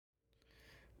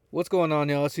What's going on,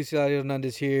 y'all? Cecilio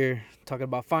Hernandez here, talking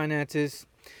about finances.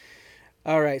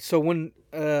 All right, so when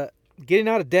getting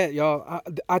out of debt, y'all,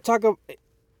 I talk.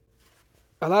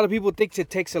 A lot of people think it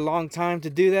takes a long time to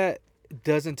do that. It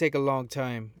doesn't take a long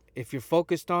time if you're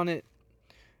focused on it,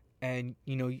 and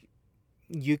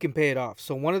you can pay it off.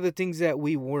 So one of the things that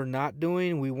we were not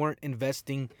doing, we weren't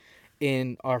investing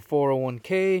in our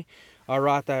 401k, our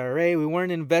Roth IRA. We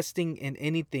weren't investing in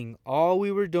anything. All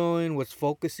we were doing was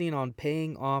focusing on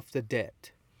paying off the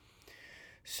debt.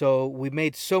 So we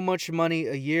made so much money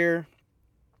a year,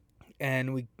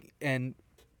 and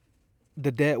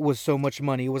the debt was so much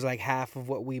money. It was like half of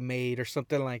what we made or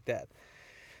something like that.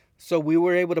 So we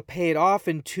were able to pay it off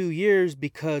in 2 years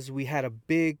because we had a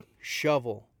big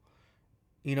shovel.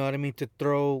 You know what I mean? To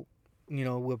throw,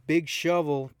 a big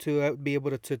shovel to be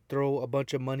able to throw a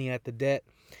bunch of money at the debt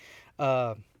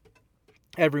uh,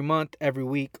 every month, every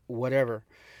week, whatever.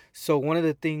 So one of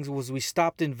the things was we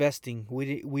stopped investing.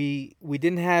 We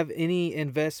didn't have any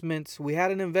investments. We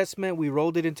had an investment. We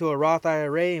rolled it into a Roth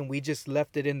IRA and we just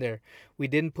left it in there. We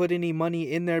didn't put any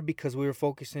money in there because we were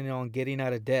focusing on getting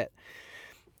out of debt.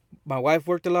 My wife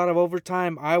worked a lot of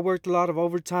overtime. I worked a lot of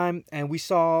overtime, and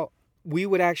we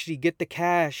would actually get the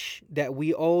cash that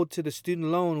we owed to the student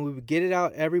loan. We would get it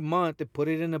out every month and put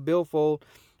it in a billfold,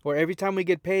 or every time we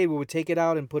get paid, we would take it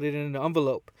out and put it in an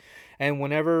envelope. And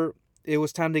whenever it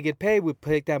was time to get paid, we'd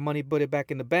take that money, put it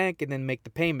back in the bank, and then make the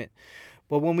payment.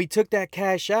 But when we took that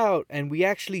cash out and we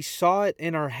actually saw it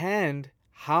in our hand,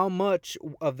 how much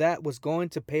of that was going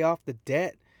to pay off the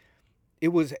debt,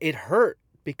 it hurt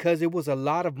because it was a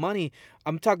lot of money.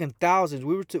 I'm talking thousands.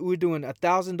 We were doing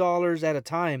 $1,000 at a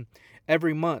time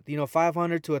every month.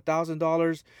 $500 to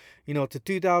 $1,000, to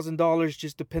 $2,000,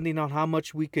 just depending on how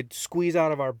much we could squeeze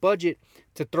out of our budget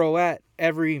to throw at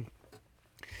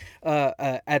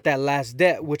at that last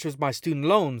debt, which was my student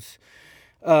loans.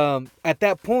 At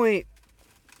that point,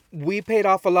 we paid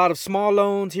off a lot of small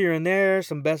loans here and there,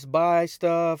 some Best Buy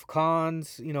stuff,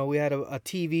 cons. We had a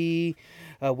TV.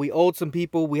 We owed some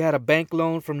people. We had a bank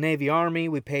loan from Navy Army.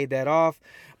 We paid that off.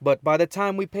 But by the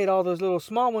time we paid all those little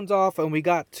small ones off and we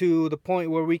got to the point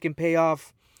where we can pay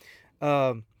off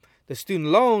the student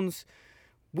loans,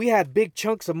 we had big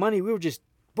chunks of money. We were just,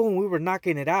 boom, we were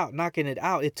knocking it out, knocking it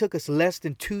out. It took us less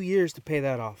than 2 years to pay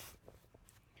that off.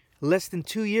 Less than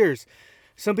 2 years.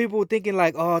 Some people were thinking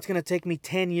like, oh, it's going to take me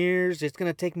 10 years. It's going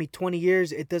to take me 20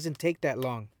 years. It doesn't take that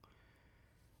long.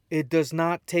 It does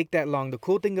not take that long. The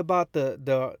cool thing about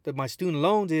my student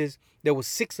loans is there was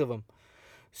 6 of them.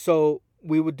 So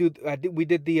we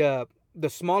did the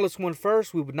smallest one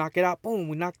first. We would knock it out. Boom,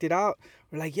 we knocked it out.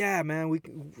 We're like, yeah, man,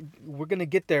 we're going to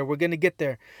get there. We're going to get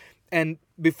there. And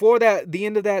before that, the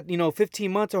end of that,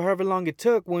 15 months or however long it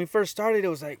took, when we first started, it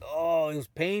was like, oh, it was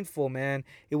painful, man.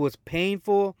 It was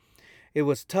painful. It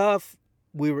was tough.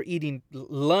 We were eating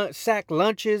sack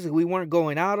lunches. We weren't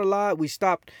going out a lot. We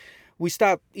stopped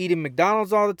eating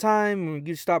McDonald's all the time.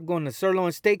 We stopped going to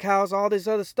Sirloin Steakhouse, all this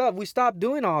other stuff. We stopped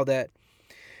doing all that.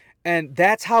 And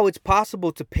that's how it's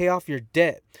possible to pay off your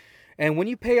debt. And when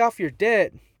you pay off your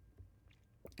debt,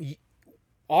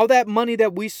 all that money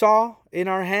that we saw in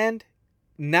our hand,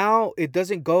 now it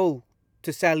doesn't go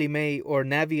to Sallie Mae or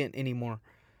Navient anymore,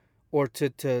 or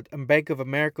to Bank of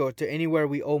America, or to anywhere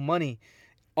we owe money.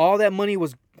 All that money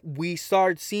we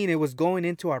started seeing it was going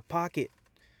into our pocket.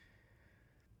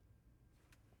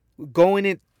 Going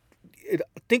in,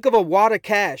 think of a wad of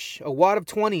cash, a wad of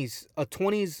 20s,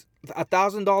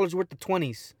 $1,000 worth of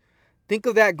 20s. Think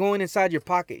of that going inside your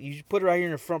pocket. You just put it right here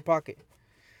in your front pocket.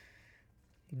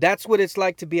 That's what it's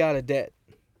like to be out of debt.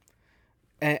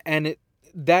 And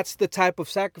that's the type of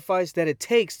sacrifice that it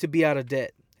takes to be out of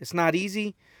debt. It's not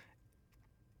easy.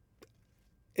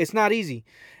 It's not easy,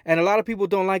 and a lot of people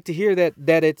don't like to hear that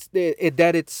it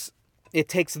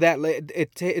takes that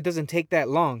it doesn't take that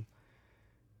long,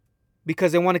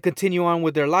 because they want to continue on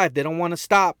with their life. They don't want to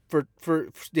stop for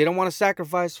they don't want to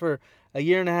sacrifice for a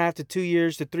year and a half to 2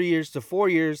 years to 3 years to 4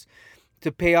 years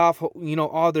to pay off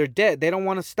all their debt. They don't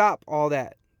want to stop all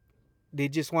that. They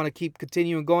just want to keep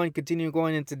continue going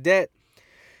into debt.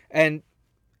 And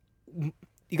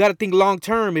you got to think long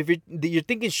term. If you're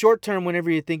thinking short term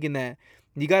whenever you're thinking that,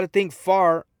 you got to think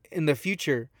far in the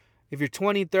future. If you're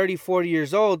 20, 30, 40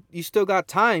 years old, you still got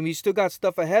time. You still got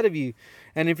stuff ahead of you.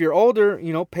 And if you're older,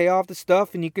 pay off the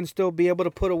stuff and you can still be able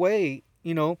to put away,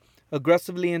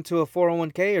 aggressively into a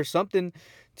 401k or something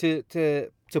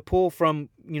to pull from,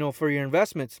 for your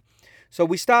investments. So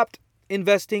we stopped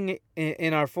investing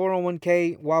in our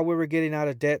 401k while we were getting out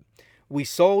of debt. We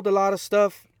sold a lot of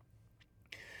stuff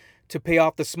to pay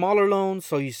off the smaller loans.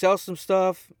 So you sell some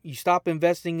stuff, you stop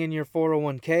investing in your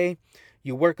 401k,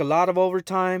 You work a lot of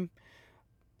overtime.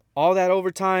 All that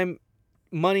overtime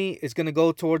money is going to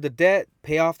go toward the debt.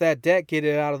 Pay off that debt, get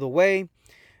it out of the way.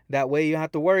 That way you don't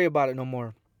have to worry about it no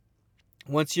more.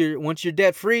 Once you're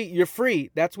debt free, you're free.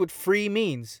 That's what free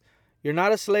means. You're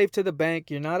not a slave to the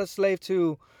bank. You're not a slave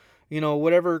to,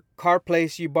 whatever car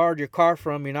place you borrowed your car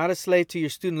from. You're not a slave to your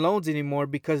student loans anymore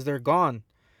because they're gone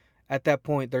at that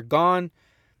point. They're gone.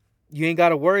 You ain't got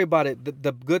to worry about it.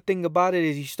 The good thing about it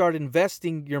is you start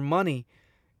investing your money.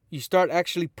 You start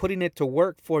actually putting it to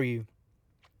work for you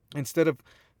instead of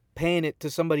paying it to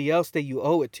somebody else that you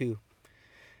owe it to.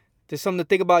 Just something to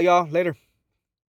think about, y'all. Later.